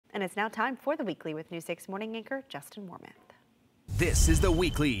And it's now time for the Weekly with News 6 morning anchor Justin Warmoth. This is the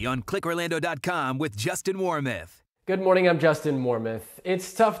Weekly on ClickOrlando.com with Justin Warmoth. Good morning, I'm Justin Warmoth.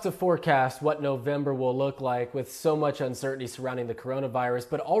 It's tough to forecast what November will look like with so much uncertainty surrounding the coronavirus,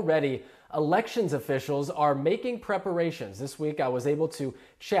 but already elections officials are making preparations. This week I was able to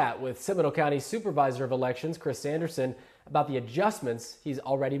chat with Seminole County Supervisor of Elections, Chris Anderson, about the adjustments he's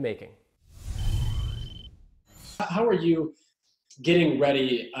already making. How are you getting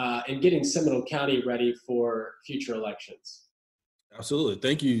ready and getting Seminole County ready for future elections? Absolutely.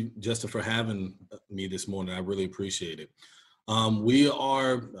 Thank you, Justin, for having me this morning. I really appreciate it. We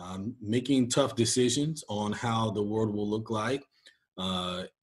are making tough decisions on how the world will look like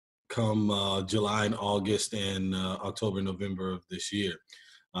come July and August and October, November of this year.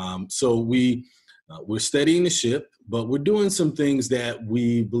 So we're steadying the ship, but we're doing some things that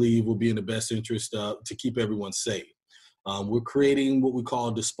we believe will be in the best interest to keep everyone safe. We're creating what we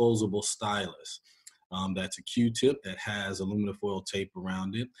call disposable stylus. That's a Q-tip that has aluminum foil tape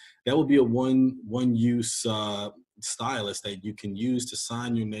around it. That will be a one-use stylus that you can use to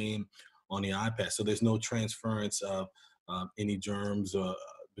sign your name on the iPad. So there's no transference of any germs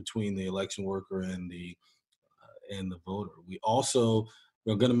between the election worker and the voter.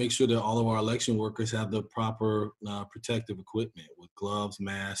 We're going to make sure that all of our election workers have the proper protective equipment with gloves,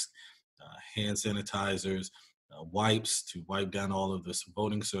 masks, hand sanitizers, wipes to wipe down all of the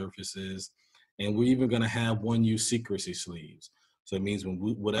voting surfaces. And we're even going to have one-use secrecy sleeves. So it means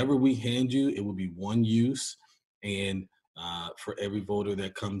whatever we hand you, it will be one use, and for every voter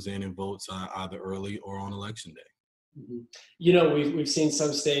that comes in and votes either early or on election day. Mm-hmm. You know, we've seen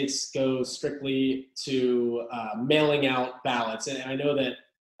some states go strictly to mailing out ballots. And I know that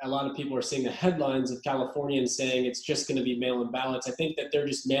a lot of people are seeing the headlines of Californians saying it's just going to be mail-in ballots. I think that they're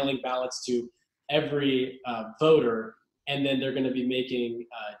just mailing ballots to every voter, and then they're going to be making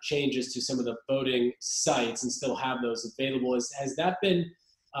changes to some of the voting sites and still have those available. Has that been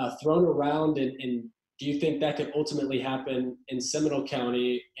thrown around, and do you think that could ultimately happen in Seminole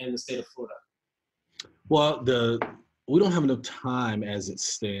County and the state of Florida? Well, we don't have enough time as it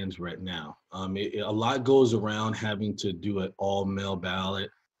stands right now. A lot goes around having to do an all-mail ballot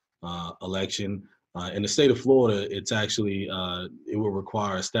election. In the state of Florida, it's actually, it will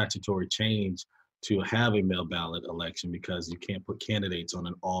require a statutory change to have a mail ballot election because you can't put candidates on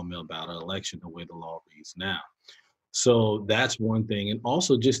an all-mail ballot election the way the law reads now. So that's one thing. And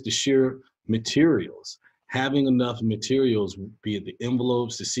also just the sheer materials. Having enough materials, be it the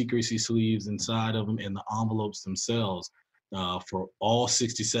envelopes, the secrecy sleeves inside of them, and the envelopes themselves for all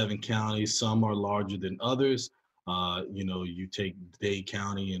 67 counties. Some are larger than others. You take Dade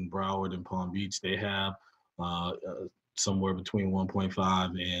County and Broward and Palm Beach, they have somewhere between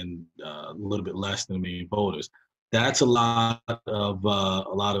 1.5 and a little bit less than a million voters. That's a lot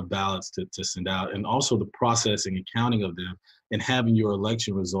of ballots to send out, and also the processing and counting of them, and having your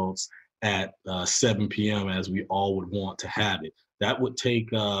election results at 7 p.m. as we all would want to have it. That would take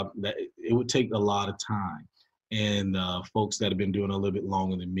it would take a lot of time, and folks that have been doing it a little bit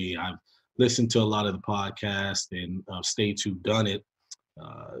longer than me, I've listened to a lot of the podcasts and states who've done it.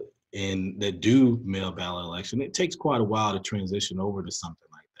 And that do mail ballot election, it takes quite a while to transition over to something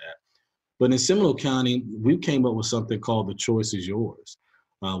like that. But in Seminole County, we came up with something called the choice is yours.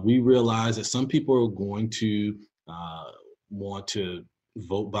 We realized that some people are going to want to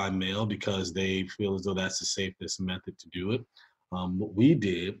vote by mail because they feel as though that's the safest method to do it. What we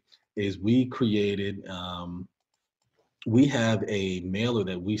did is we created, we have a mailer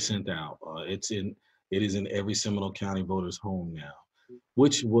that we sent out. It is in every Seminole County voter's home now,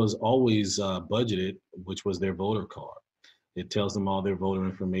 which was always budgeted, which was their voter card. It tells them all their voter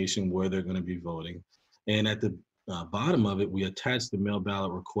information, where they're going to be voting. And at the bottom of it, we attach the mail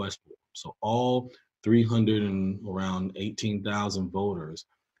ballot request form. So all 300 and around 18,000 voters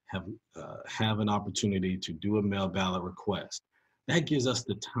have an opportunity to do a mail ballot request. That gives us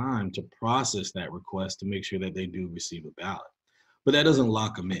the time to process that request to make sure that they do receive a ballot. But that doesn't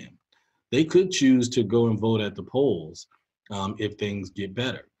lock them in. They could choose to go and vote at the polls if things get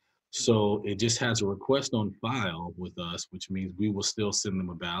better. So it just has a request on file with us, which means we will still send them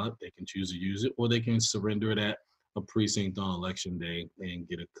a ballot. They can choose to use it, or they can surrender it at a precinct on election day and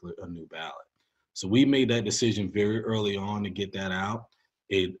get a new ballot. So we made that decision very early on to get that out.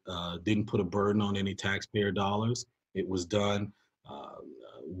 It didn't put a burden on any taxpayer dollars. It was done.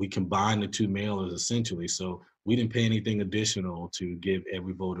 We combined the two mailers essentially. So we didn't pay anything additional to give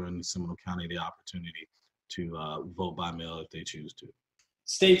every voter in Seminole County the opportunity to vote by mail if they choose to.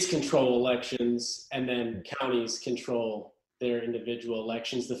 States control elections, and then counties control their individual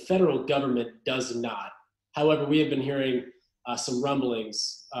elections. The federal government does not. However, we have been hearing some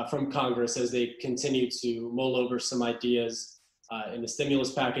rumblings from Congress as they continue to mull over some ideas in the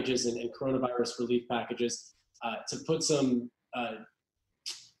stimulus packages and coronavirus relief packages to put some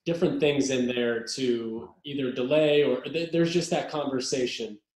different things in there to either delay or there's just that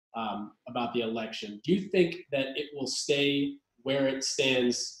conversation about the election. Do you think that it will stay where it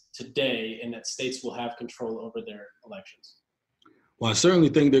stands today and that states will have control over their elections? Well, I certainly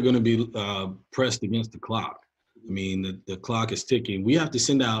think they're going to be pressed against the clock. I mean, the clock is ticking. We have to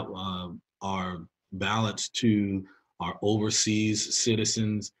send out our ballots to our overseas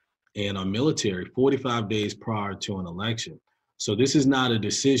citizens and our military 45 days prior to an election. So this is not a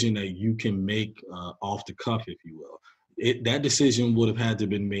decision that you can make off the cuff, if you will. That decision would have had to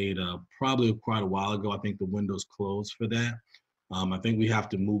have been made probably quite a while ago. I think the window's closed for that. I think we have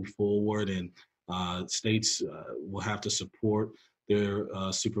to move forward, and states will have to support their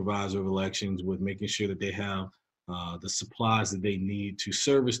supervisor of elections with making sure that they have the supplies that they need to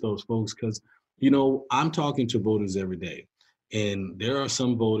service those folks. Because, you know, I'm talking to voters every day, and there are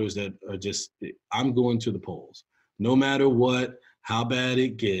some voters that are just, I'm going to the polls. No matter what, how bad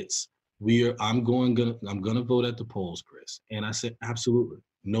it gets, I'm gonna vote at the polls, Chris. And I said, absolutely,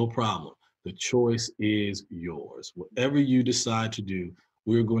 no problem. The choice is yours. Whatever you decide to do,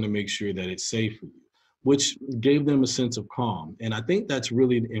 we're going to make sure that it's safe for you, which gave them a sense of calm. And I think that's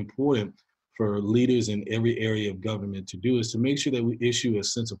really important for leaders in every area of government to do, is to make sure that we issue a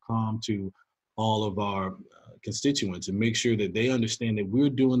sense of calm to all of our constituents and make sure that they understand that we're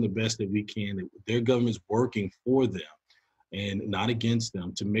doing the best that we can, that their government's working for them and not against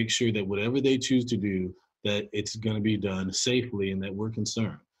them, to make sure that whatever they choose to do, that it's going to be done safely and that we're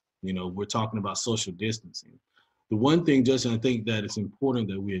concerned. You know, we're talking about social distancing. The one thing, Justin, I think that it's important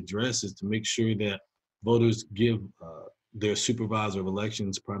that we address is to make sure that voters give their supervisor of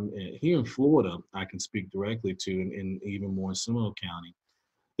elections, here in Florida, I can speak directly to, and even more in Seminole County,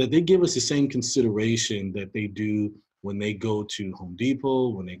 that they give us the same consideration that they do when they go to Home Depot,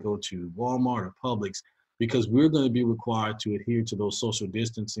 when they go to Walmart or Publix, because we're going to be required to adhere to those social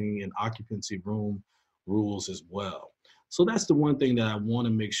distancing and occupancy room rules as well. So that's the one thing that I want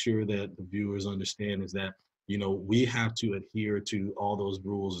to make sure that the viewers understand, is that, you know, we have to adhere to all those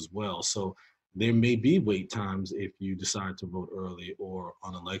rules as well. So there may be wait times if you decide to vote early or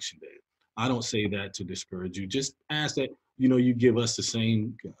on election day. I don't say that to discourage you. Just ask that, you know, you give us the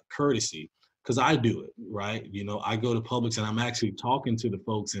same courtesy, because I do it, right? You know, I go to Publix and I'm actually talking to the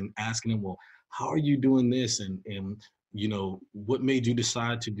folks and asking them, well, how are you doing this? And you know, what made you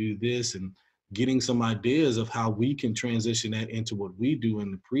decide to do this? And getting some ideas of how we can transition that into what we do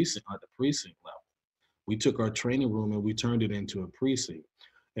in the precinct, at the precinct level. We took our training room and we turned it into a precinct.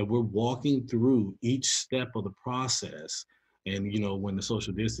 And we're walking through each step of the process. And, you know, when the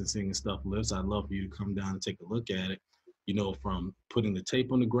social distancing and stuff lifts, I'd love for you to come down and take a look at it. You know, from putting the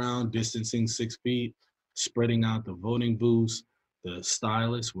tape on the ground, distancing 6 feet, spreading out the voting booths, the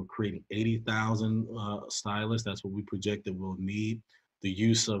stylists, we're creating 80,000 stylists. That's what we project that we'll need. The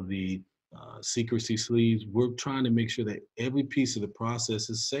use of the secrecy sleeves. We're trying to make sure that every piece of the process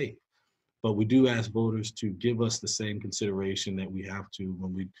is safe. But we do ask voters to give us the same consideration that we have to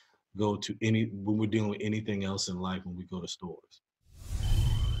when we go to when we're dealing with anything else in life, when we go to stores.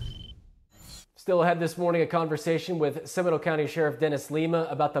 Still ahead this morning, a conversation with Seminole County Sheriff Dennis Lima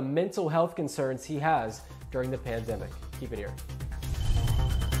about the mental health concerns he has during the pandemic. Keep it here.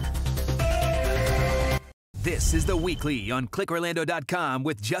 This is The Weekly on ClickOrlando.com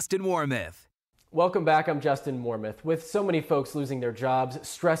with Justin Warmoth. Welcome back. I'm Justin Warmoth. With so many folks losing their jobs,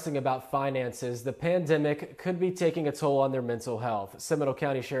 stressing about finances, the pandemic could be taking a toll on their mental health. Seminole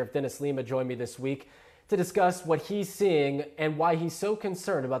County Sheriff Dennis Lima joined me this week to discuss what he's seeing and why he's so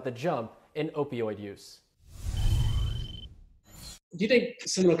concerned about the jump in opioid use. Do you think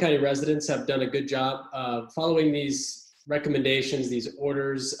Seminole County residents have done a good job following these recommendations, these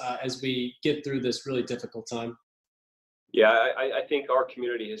orders, as we get through this really difficult time? Yeah, I think our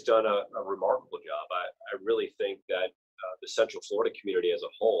community has done a remarkable job. I really think that the Central Florida community as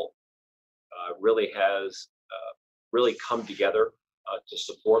a whole really has really come together to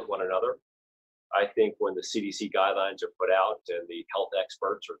support one another. I think when the CDC guidelines are put out and the health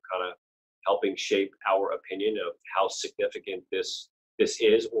experts are kind of helping shape our opinion of how significant this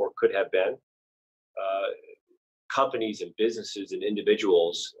is or could have been, companies and businesses and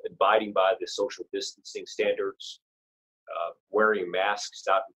individuals abiding by the social distancing standards, wearing masks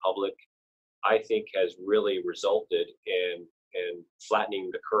out in public, I think has really resulted in flattening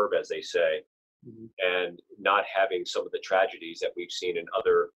the curve, as they say, and not having some of the tragedies that we've seen in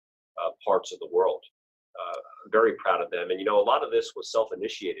other parts of the world. I'm very proud of them. And, you know, a lot of this was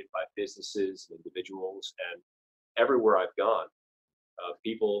self-initiated by businesses and individuals. And everywhere I've gone,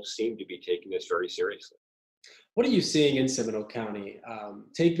 people seem to be taking this very seriously. What are you seeing in Seminole County?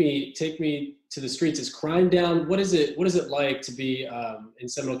 Take me to the streets. Is crime down? What is it? What is it like to be in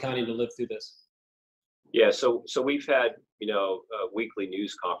Seminole County to live through this? Yeah, so we've had weekly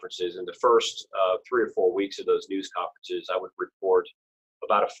news conferences, and the first 3 or 4 weeks of those news conferences, I would report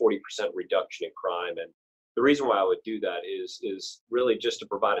about a 40% reduction in crime. And the reason why I would do that is really just to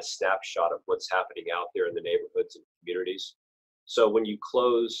provide a snapshot of what's happening out there in the neighborhoods and communities. So when you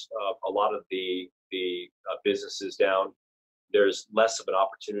close a lot of the businesses down, there's less of an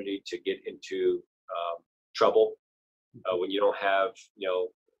opportunity to get into trouble. When you don't have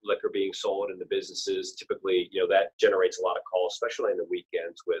liquor being sold in the businesses, typically that generates a lot of calls, especially on the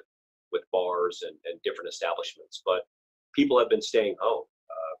weekends with bars and different establishments. But people have been staying home.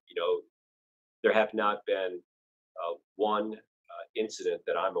 There have not been one incident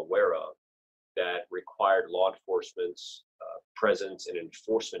that I'm aware of that required law enforcement's presence and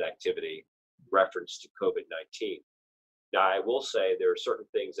enforcement activity reference to COVID-19. Now, I will say there are certain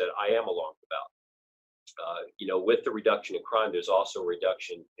things that I am alarmed about. With the reduction in crime, there's also a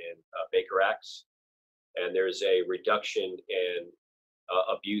reduction in Baker Acts, and there's a reduction in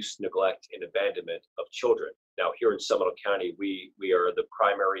abuse, neglect, and abandonment of children. Now, here in Seminole County, we are the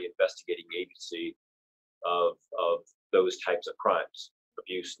primary investigating agency of those types of crimes: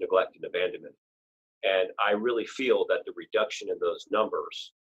 abuse, neglect, and abandonment. And I really feel that the reduction in those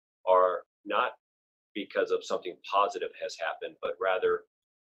numbers are not because of something positive has happened, but rather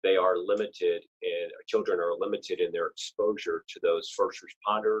they are limited, and children are limited in their exposure to those first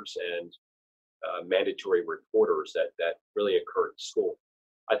responders and mandatory reporters that really occur in school.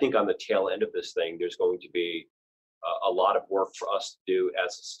 I think on the tail end of this thing, there's going to be a lot of work for us to do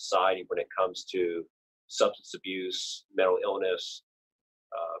as a society when it comes to substance abuse, mental illness,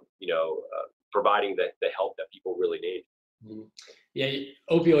 providing the help that people really need. Mhm. Yeah,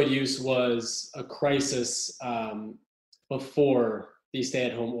 opioid use was a crisis before these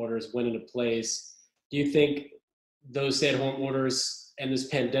stay-at-home orders went into place. Do you think those stay-at-home orders and this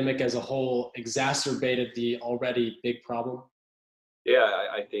pandemic as a whole exacerbated the already big problem? Yeah,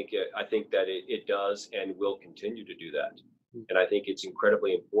 I think that it does and will continue to do that. And I think it's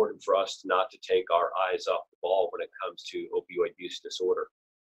incredibly important for us not to take our eyes off the ball when it comes to opioid use disorder.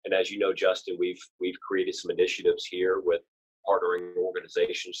 And as you know, Justin, we've created some initiatives here with partnering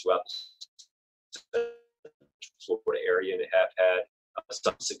organizations throughout the Florida area and have had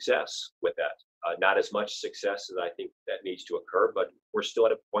some success with that. Not as much success as I think that needs to occur, but we're still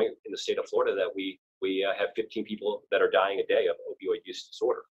at a point in the state of Florida that we have 15 people that are dying a day of opioid use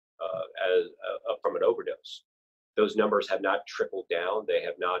disorder from an overdose. Those numbers have not trickled down; they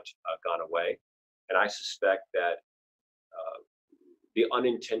have not gone away, and I suspect that the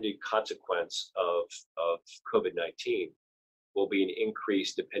unintended consequence of COVID-19 will be an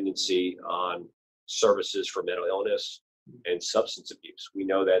increased dependency on services for mental illness and substance abuse. We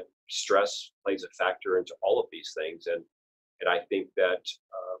know that stress plays a factor into all of these things, and I think that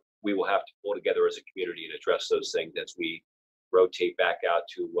we will have to pull together as a community and address those things as we rotate back out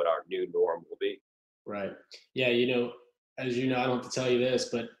to what our new norm will be. Right. Yeah, as you know, I don't have to tell you this,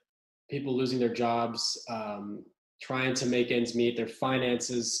 but people losing their jobs, trying to make ends meet, their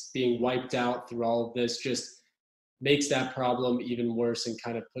finances being wiped out through all of this just makes that problem even worse and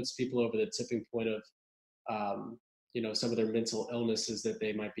kind of puts people over the tipping point of, some of their mental illnesses that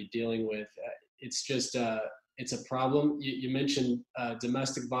they might be dealing with. It's just, it's a problem. You mentioned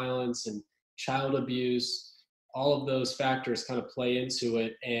domestic violence and child abuse. All of those factors kind of play into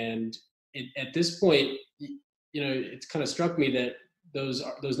it. And at this point, it's kind of struck me that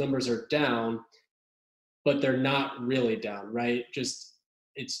those numbers are down, but they're not really down, right? Just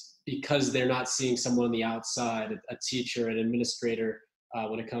it's because they're not seeing someone on the outside, a teacher, an administrator,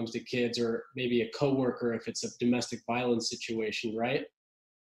 when it comes to kids, or maybe a coworker if it's a domestic violence situation, right?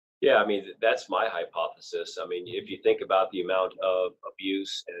 Yeah, I mean, that's my hypothesis. I mean, if you think about the amount of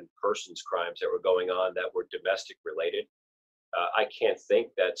abuse and persons crimes that were going on that were domestic related, I can't think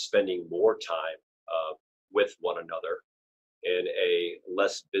that spending more time with one another in a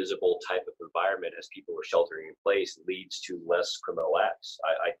less visible type of environment as people are sheltering in place leads to less criminal acts.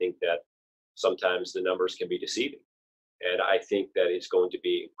 I think that sometimes the numbers can be deceiving. And I think that it's going to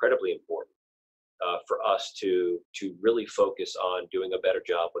be incredibly important for us to really focus on doing a better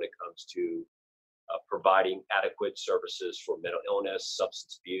job when it comes to providing adequate services for mental illness,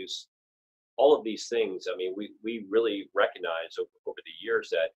 substance abuse, all of these things. I mean, we really recognize over the years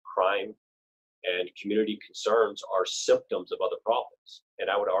that crime and community concerns are symptoms of other problems. And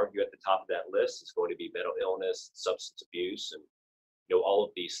I would argue at the top of that list is going to be mental illness, substance abuse, and all of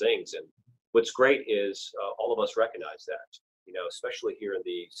these things. And what's great is all of us recognize that, especially here in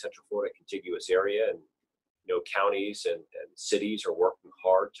the Central Florida contiguous area, and counties and cities are working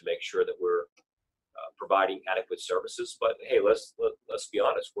hard to make sure that we're providing adequate services. But hey, let's be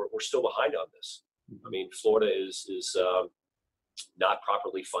honest, we're still behind on this. I mean, Florida is not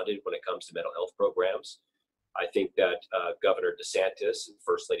properly funded when it comes to mental health programs. I think that Governor DeSantis and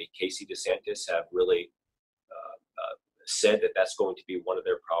First Lady Casey DeSantis have really said that that's going to be one of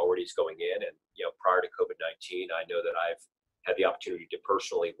their priorities going in. And prior to COVID-19, I know that I've had the opportunity to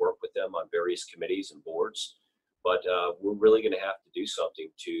personally work with them on various committees and boards. But we're really going to have to do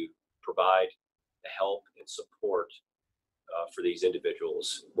something to provide the help and support for these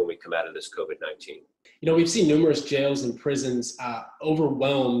individuals when we come out of this COVID-19. We've seen numerous jails and prisons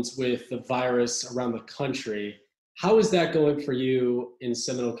overwhelmed with the virus around the country. How is that going for you in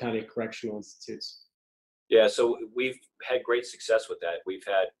Seminole County Correctional Institutes? Yeah, so we've had great success with that. We've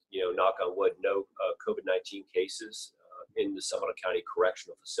had, knock on wood, no COVID-19 cases in the Seminole County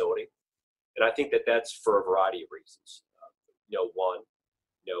Correctional Facility. And I think that that's for a variety of reasons. One,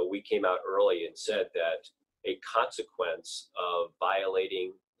 we came out early and said that a consequence of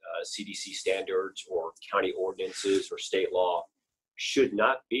violating CDC standards or county ordinances or state law should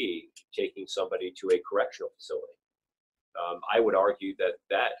not be taking somebody to a correctional facility. I would argue that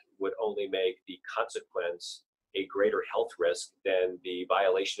that would only make the consequence a greater health risk than the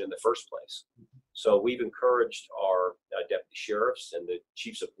violation in the first place. So we've encouraged our deputy sheriffs, and the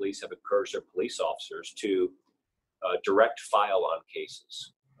chiefs of police have encouraged their police officers to direct file on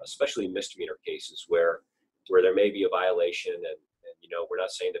cases, especially misdemeanor cases where there may be a violation, and we're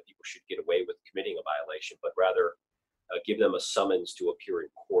not saying that people should get away with committing a violation, but rather give them a summons to appear in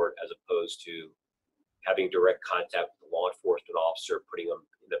court, as opposed to having direct contact with a law enforcement officer, putting them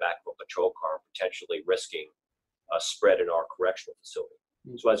in the back of a patrol car, and potentially risking a spread in our correctional facility.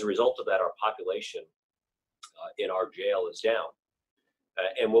 So as a result of that, our population in our jail is down.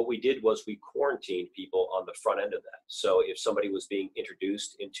 And what we did was we quarantined people on the front end of that. So if somebody was being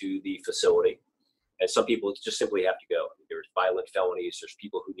introduced into the facility, and some people just simply have to go. I mean, there's violent felonies, there's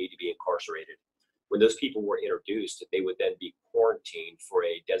people who need to be incarcerated. When those people were introduced, they would then be quarantined for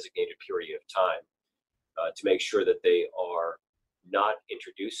a designated period of time to make sure that they are not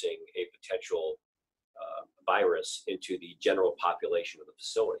introducing a potential virus into the general population of the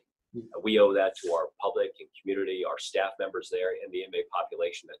facility. We owe that to our public and community, our staff members there, and the inmate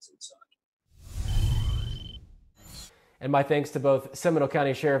population that's inside. And my thanks to both Seminole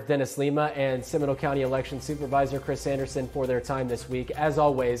County Sheriff Dennis Lima and Seminole County Election Supervisor Chris Anderson for their time this week. As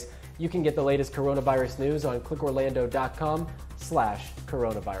always, you can get the latest coronavirus news on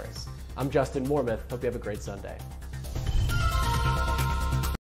clickorlando.com/coronavirus. I'm Justin Mormith. Hope you have a great Sunday.